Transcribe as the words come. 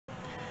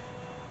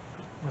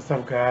What's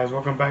up, guys?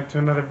 Welcome back to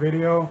another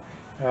video.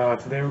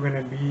 Today we're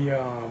going to be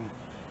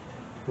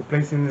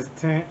replacing this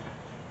tent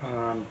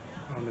on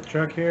the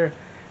truck here.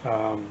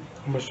 I'm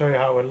going to show you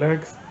how it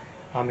looks.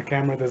 On the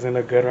camera it doesn't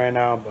look good right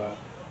now, but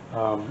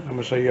I'm going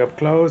to show you up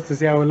close to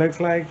see how it looks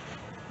like.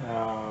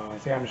 I'm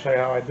going to show you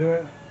how I do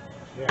it.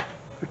 Yeah.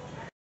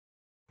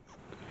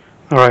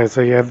 Alright, so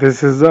yeah,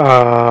 this is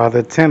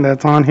the tent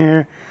that's on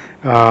here.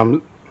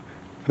 Um,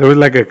 there was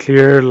like a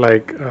clear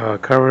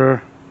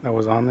cover that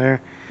was on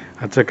there.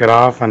 I took it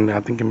off and I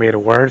think it made it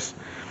worse.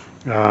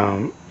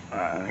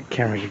 I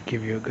can't really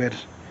give you a good.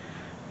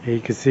 You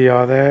can see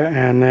all that,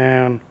 and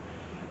then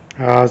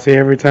see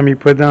every time you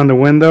put down the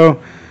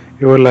window,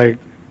 it would like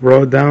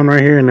roll down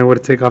right here, and it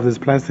would take off this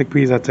plastic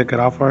piece. I took it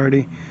off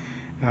already.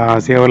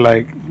 See, I would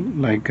like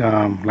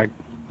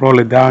roll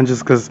it down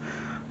just because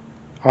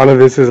all of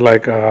this is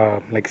like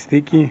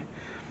sticky.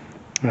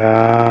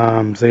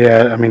 So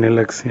yeah, I mean it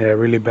looks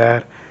really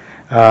bad.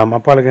 I'm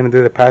probably gonna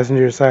do the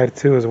passenger side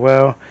too as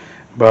well,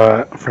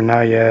 but for now,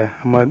 yeah,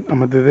 I'm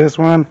gonna do this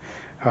one.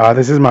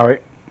 This is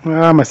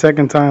my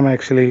second time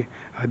actually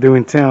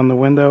doing tint on the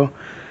window.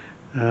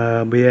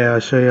 But yeah, I'll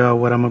show y'all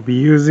what I'm gonna be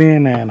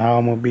using and how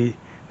I'm gonna be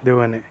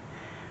doing it.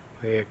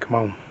 But yeah, come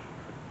on.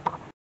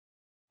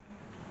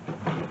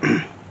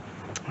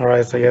 All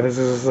right, so yeah, this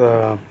is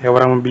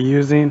what I'm gonna be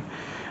using.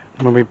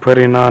 I'm gonna be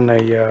putting on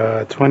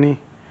a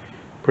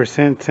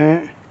 20%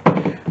 tint.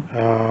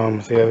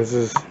 So yeah, this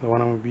is the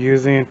one I'm gonna be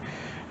using.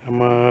 I'm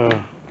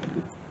gonna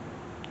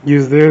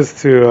use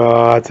this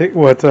to take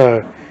like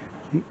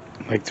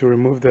to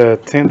remove the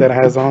tint that it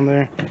has on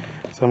there.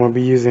 So I'm gonna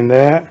be using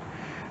that.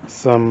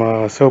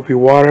 Some soapy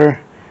water,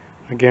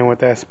 again with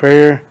that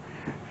sprayer.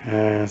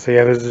 So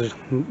yeah, this is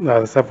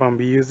the stuff I'm gonna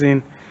be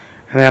using.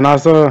 And then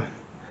also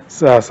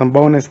some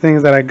bonus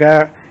things that I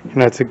got,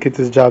 to get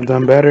this job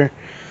done better.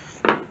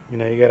 You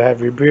gotta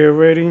have your beer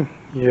ready.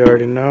 You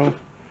already know.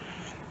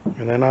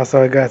 And then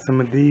also I got some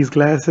of these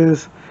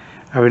glasses.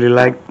 I really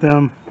like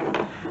them.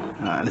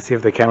 Let's see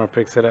if the camera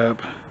picks it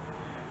up.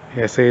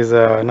 Yeah, it says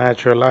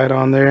natural light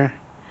on there.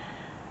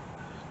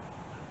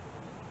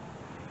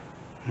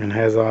 And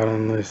has all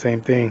on the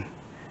same thing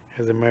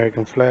as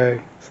American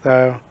flag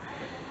style.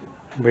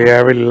 But yeah,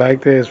 I really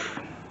like this.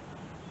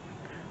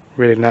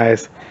 Really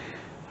nice.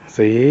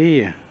 So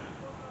yeah.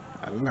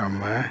 I don't know,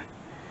 man.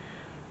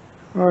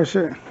 Oh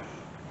shit.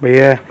 But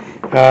yeah,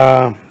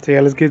 so yeah,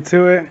 let's get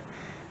to it.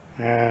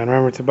 And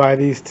remember to buy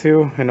these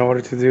two in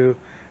order to do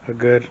a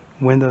good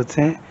window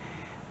tint.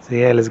 So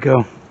yeah, let's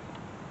go.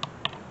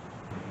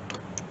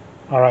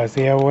 Alright, so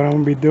yeah, what I'm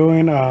gonna be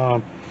doing,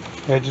 I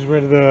just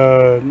read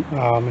the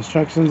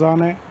instructions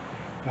on it.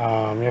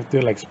 You have to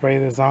like spray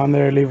this on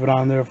there, leave it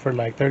on there for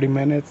like 30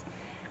 minutes,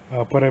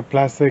 put a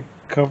plastic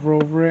cover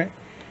over it,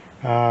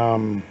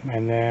 and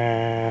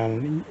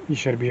then you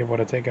should be able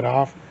to take it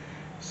off.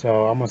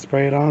 So I'm gonna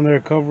spray it on there,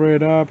 cover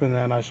it up, and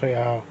then I'll show you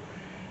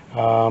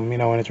how,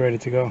 when it's ready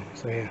to go.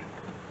 So yeah.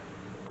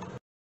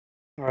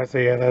 Alright, so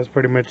yeah, that's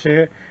pretty much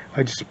it.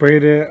 I just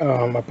sprayed it,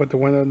 I put the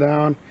window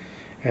down,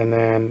 and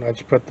then I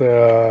just put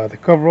the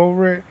cover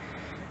over it,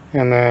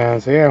 and then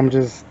so yeah,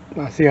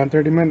 I'll see you in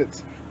 30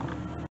 minutes.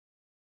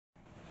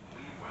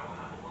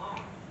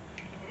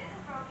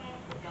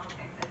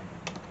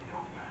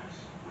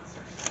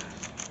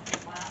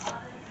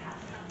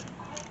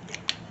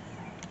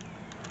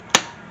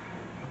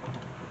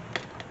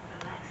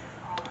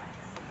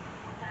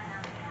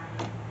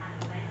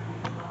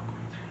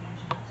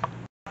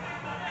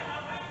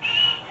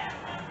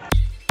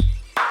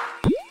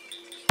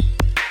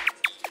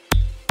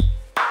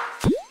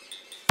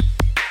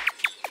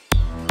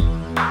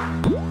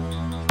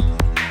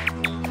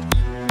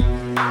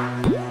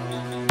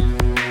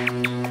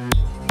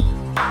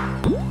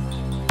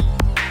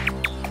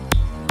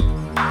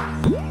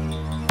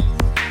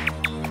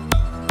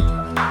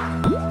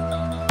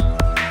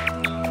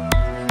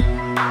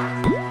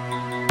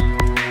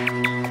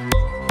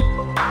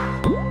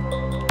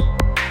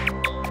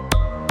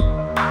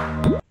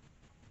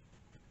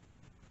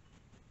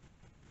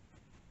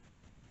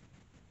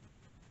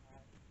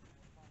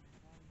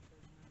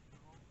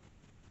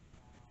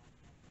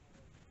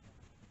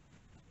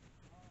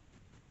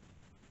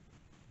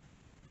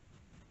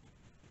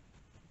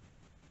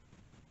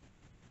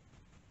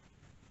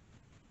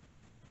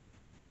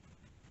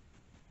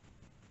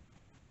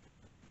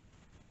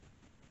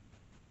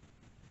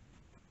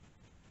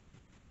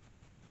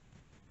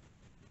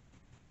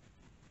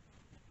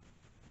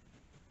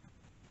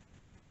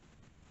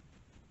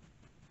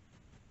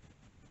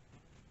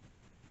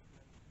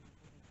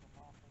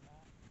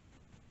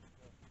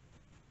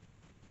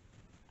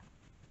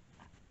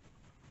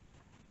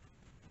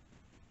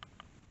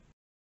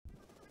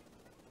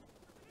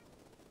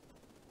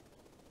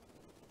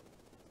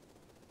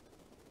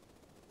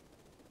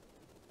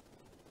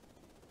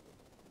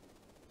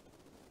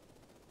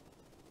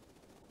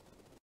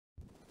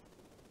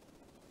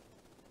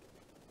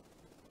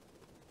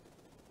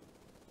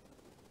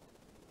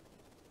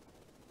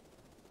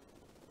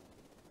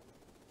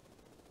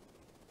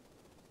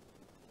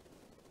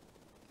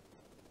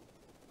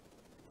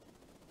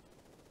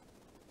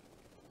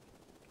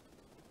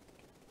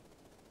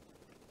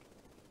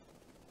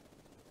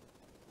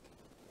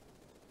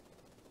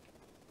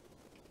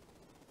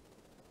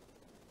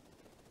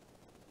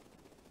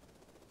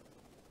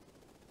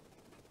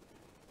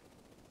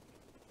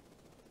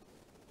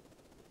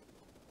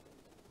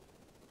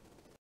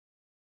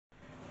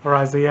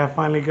 Alright, so yeah, I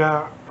finally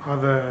got all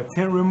the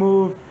tint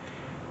removed.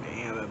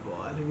 Damn it,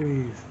 boy, look at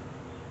these.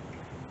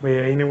 But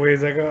yeah,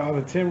 anyways, I got all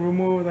the tint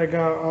removed. I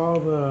got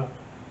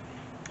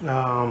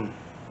um,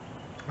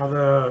 all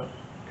the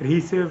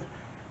adhesive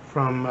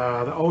from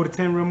the old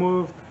tint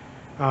removed.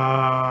 So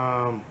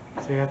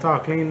yeah, it's all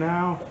clean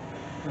now.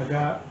 I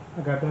got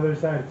the other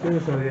side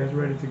too, so yeah, it's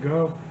ready to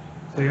go.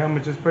 So yeah, I'm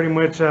gonna just pretty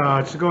much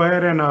just go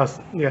ahead and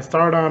yeah,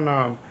 start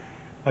on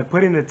like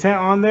putting the tent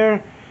on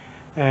there,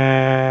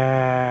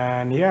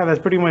 and yeah, that's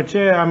pretty much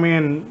it. I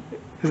mean,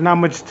 there's not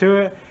much to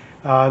it.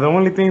 The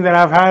only thing that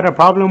I've had a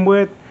problem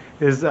with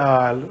is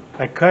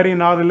like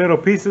cutting all the little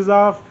pieces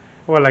off,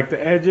 or like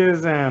the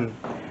edges, and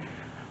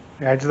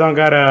yeah, I just don't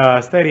got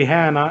a steady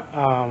hand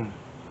on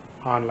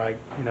like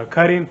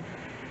cutting,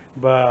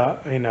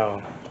 but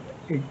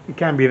it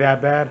can't be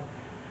that bad.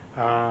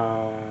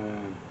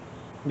 Um,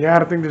 yeah, I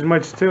don't think there's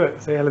much to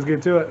it. So yeah, let's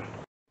get to it.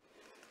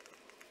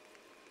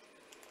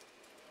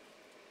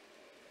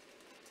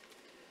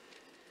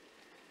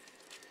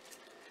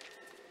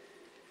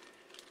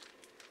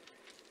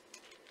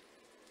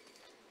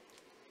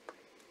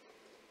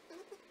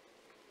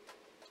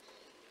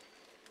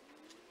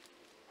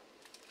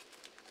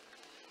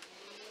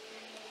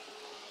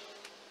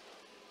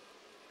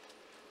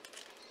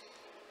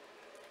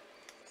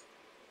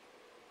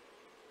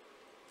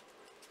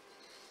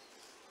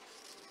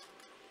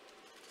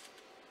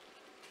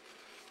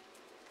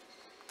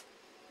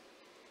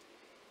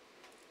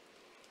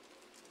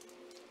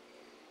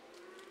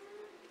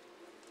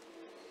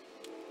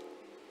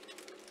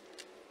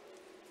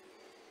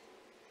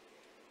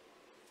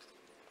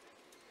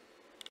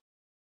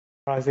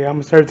 Alright, so yeah, I'm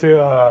gonna start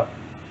to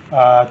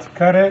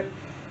cut it.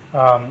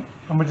 I'm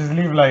gonna just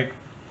leave like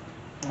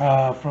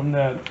from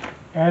the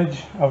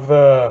edge of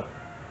the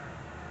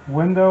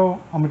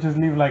window. I'm gonna just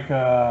leave like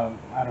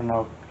I don't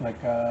know,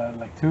 like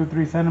 2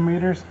 3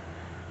 centimeters,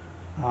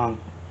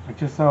 like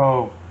just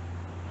so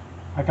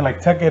I can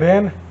like tuck it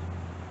in.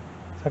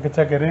 So I can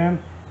tuck it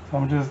in. So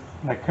I'm just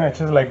like cut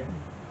just like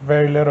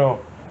very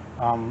little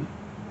um,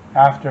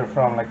 after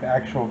from like the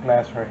actual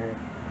glass right here.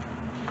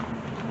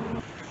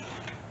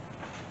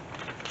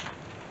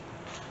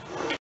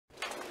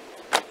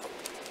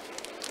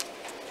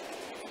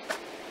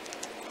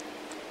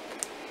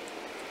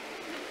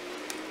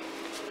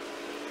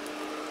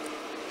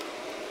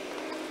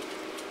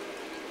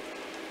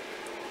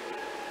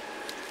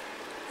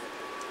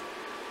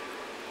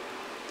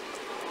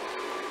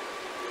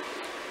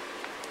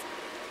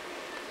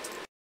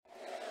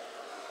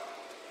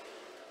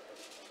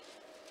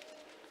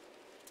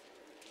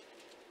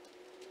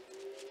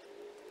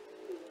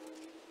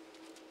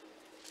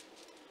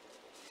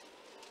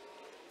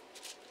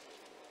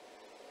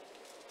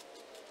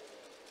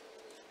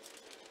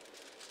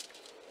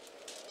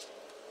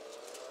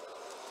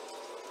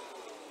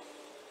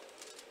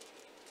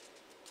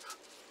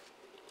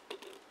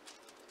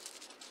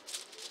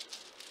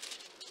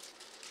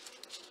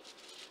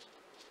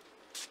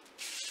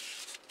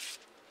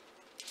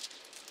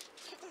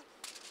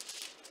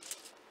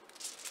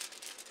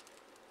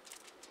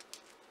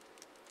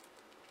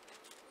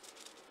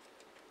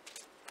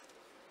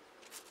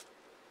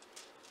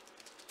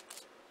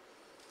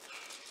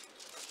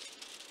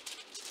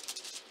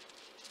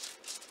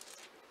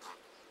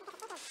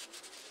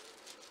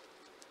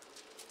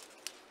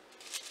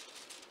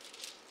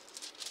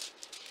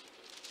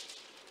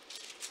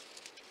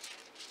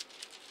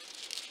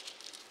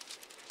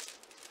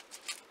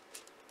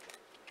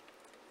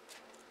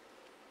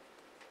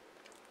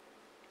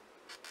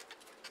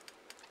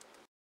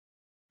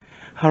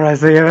 Alright,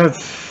 so yeah,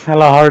 that's a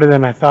lot harder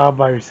than I thought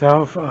by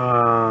yourself.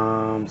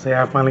 So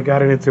yeah, I finally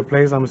got it into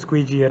place. I'm gonna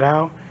squeegee it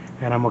out,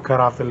 and I'm gonna cut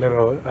off the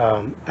little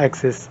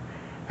excess,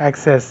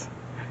 excess,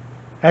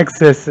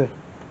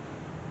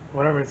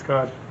 whatever it's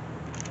called.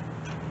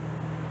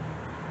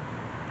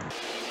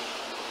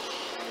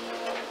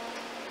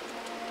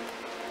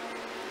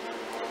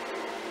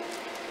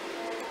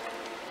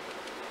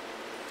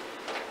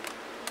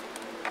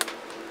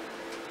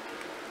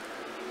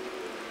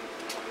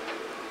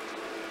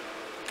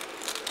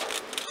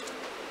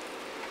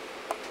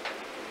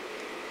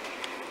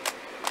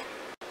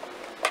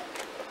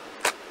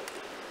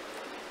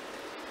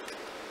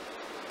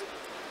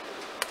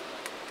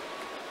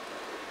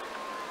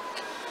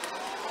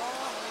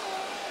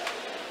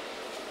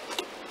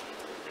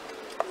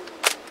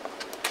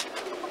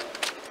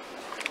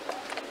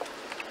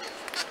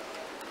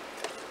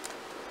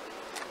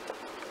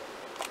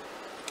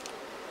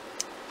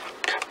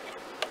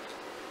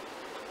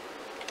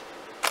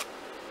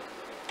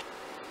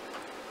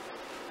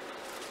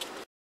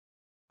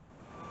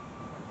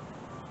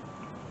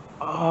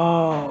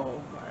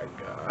 Oh my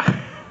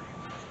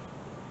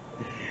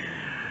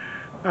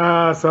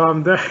god. So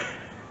I'm done.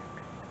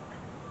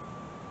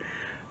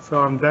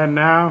 So I'm done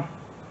now.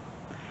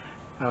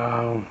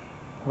 Um,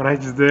 what I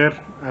just did,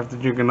 I have to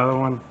drink another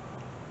one.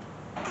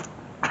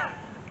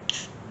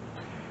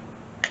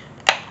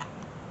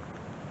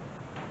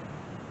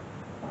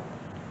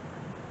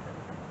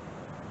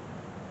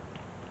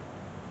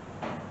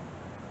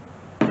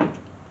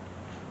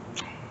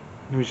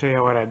 Let me show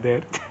you what I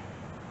did.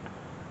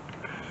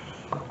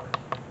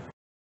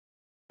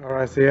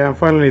 Alright, so yeah, I'm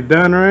finally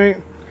done,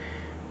 right?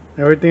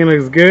 Everything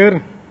looks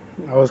good.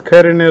 I was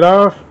cutting it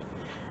off.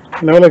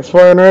 It looks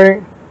fine,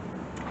 right?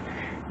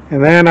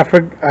 And then I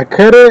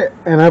cut it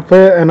and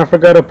I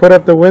forgot to put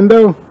up the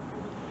window.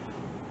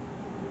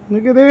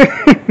 Look at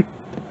that.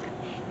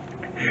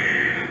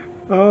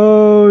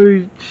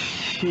 Oh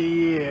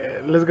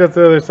shit. Let's go to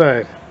the other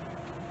side.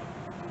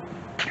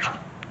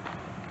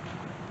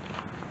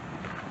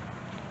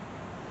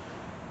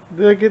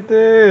 Look at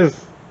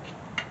this.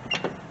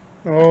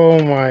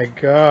 Oh my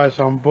gosh,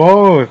 on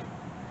both.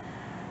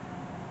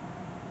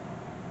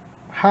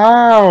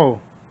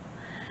 How?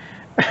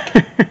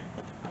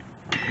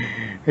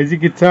 As you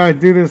can tell, I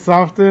do this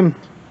often.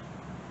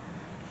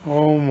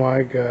 Oh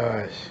my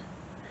gosh.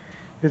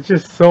 It's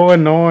just so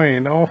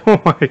annoying. Oh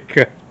my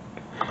god.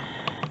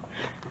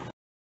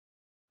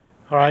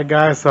 Alright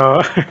guys,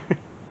 so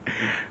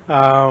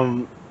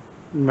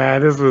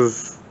man, this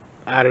was,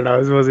 I don't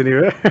know, this wasn't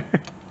even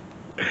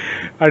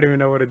I don't even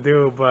know what to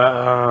do, but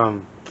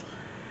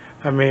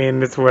I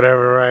mean, it's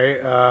whatever,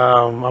 right?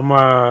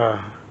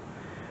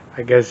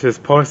 I guess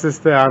just post this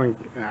thing. I don't,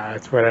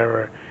 it's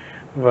whatever.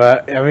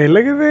 But I mean,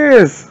 look at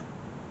this.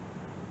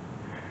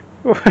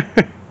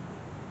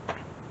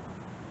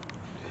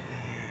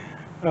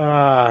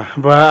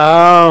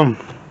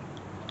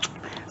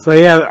 So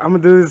yeah, I'm gonna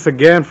do this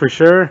again for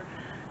sure.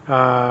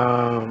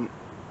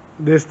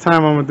 This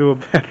time I'm gonna do it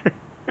better.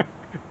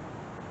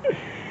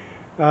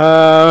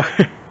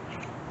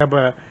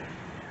 But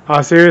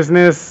all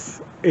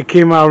seriousness, it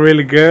came out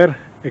really good,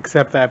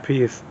 except that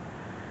piece.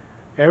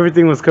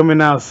 Everything was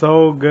coming out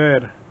so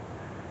good.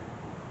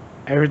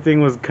 Everything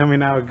was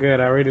coming out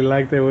good. I really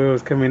liked the way it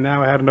was coming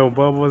out. I had no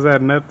bubbles, I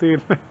had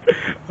nothing.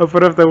 I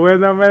put up the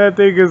window, man, that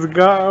thing is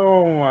gone.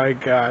 Oh my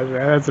gosh,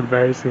 man, that's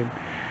embarrassing.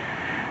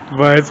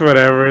 But it's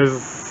whatever.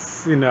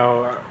 It's, you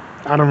know,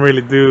 I don't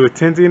really do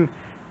tinting.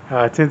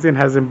 Tinting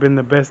hasn't been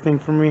the best thing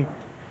for me.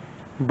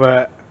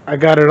 But I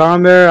got it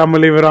on there. I'm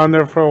going to leave it on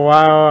there for a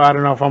while. I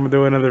don't know if I'm going to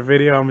do another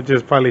video. I'm going to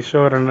just probably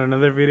show it on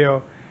another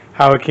video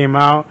how it came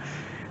out.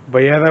 But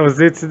yeah, that was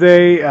it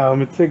today.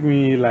 It took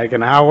me like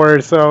an hour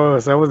or so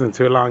it wasn't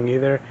too long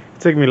either.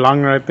 It took me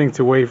longer, I think,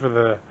 to wait for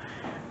the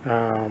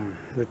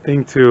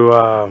thing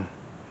to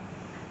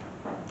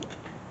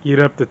heat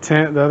up the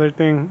tent, the other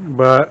thing.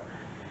 But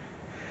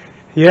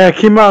yeah, it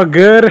came out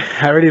good.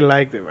 I really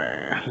liked it,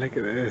 man. Look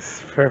at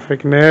this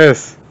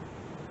perfectness.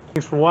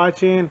 Thanks for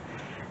watching.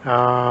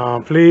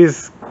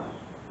 Please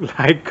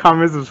like,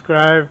 comment,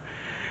 subscribe.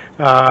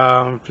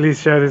 Please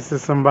share this to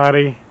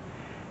somebody.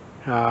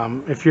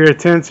 If you're a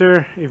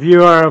tinter, if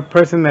you are a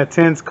person that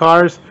tints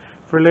cars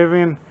for a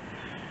living,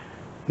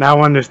 now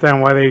I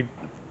understand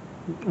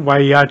why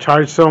y'all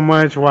charge so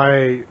much,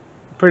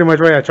 pretty much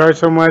why I charge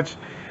so much.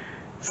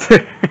 So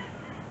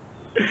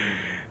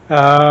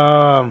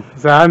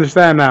I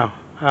understand now.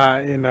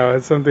 You know,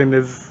 it's something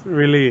that's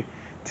really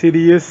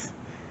tedious.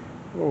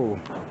 Oh.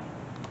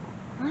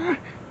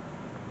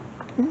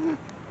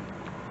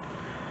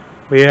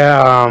 But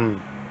yeah,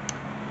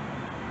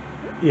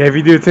 yeah, if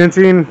you do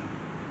tinting,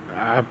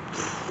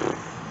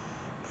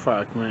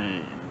 fuck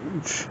man,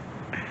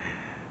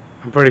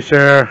 I'm pretty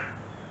sure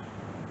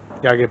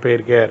y'all get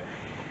paid good.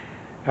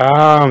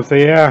 So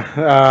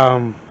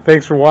yeah,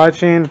 thanks for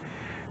watching.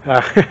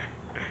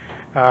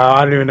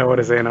 I don't even know what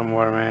to say no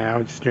more, man.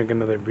 I'm just drinking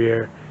another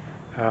beer.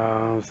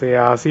 So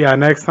yeah, I'll see y'all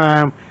next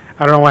time.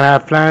 I don't know what I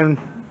have planned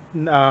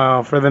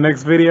for the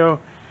next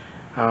video.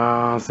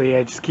 So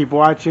yeah, just keep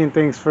watching.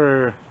 Thanks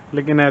for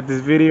looking at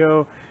this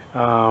video.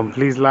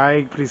 Please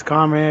like, please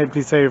comment,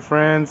 please tell your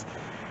friends.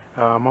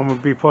 I'm gonna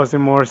be posting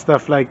more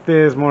stuff like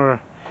this,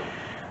 more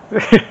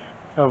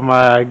of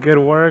my good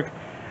work.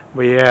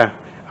 But yeah,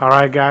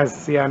 alright guys,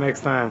 see y'all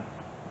next time.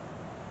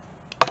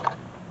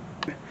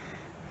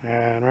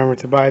 And remember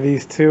to buy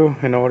these two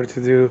in order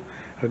to do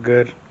a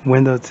good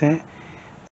window tint.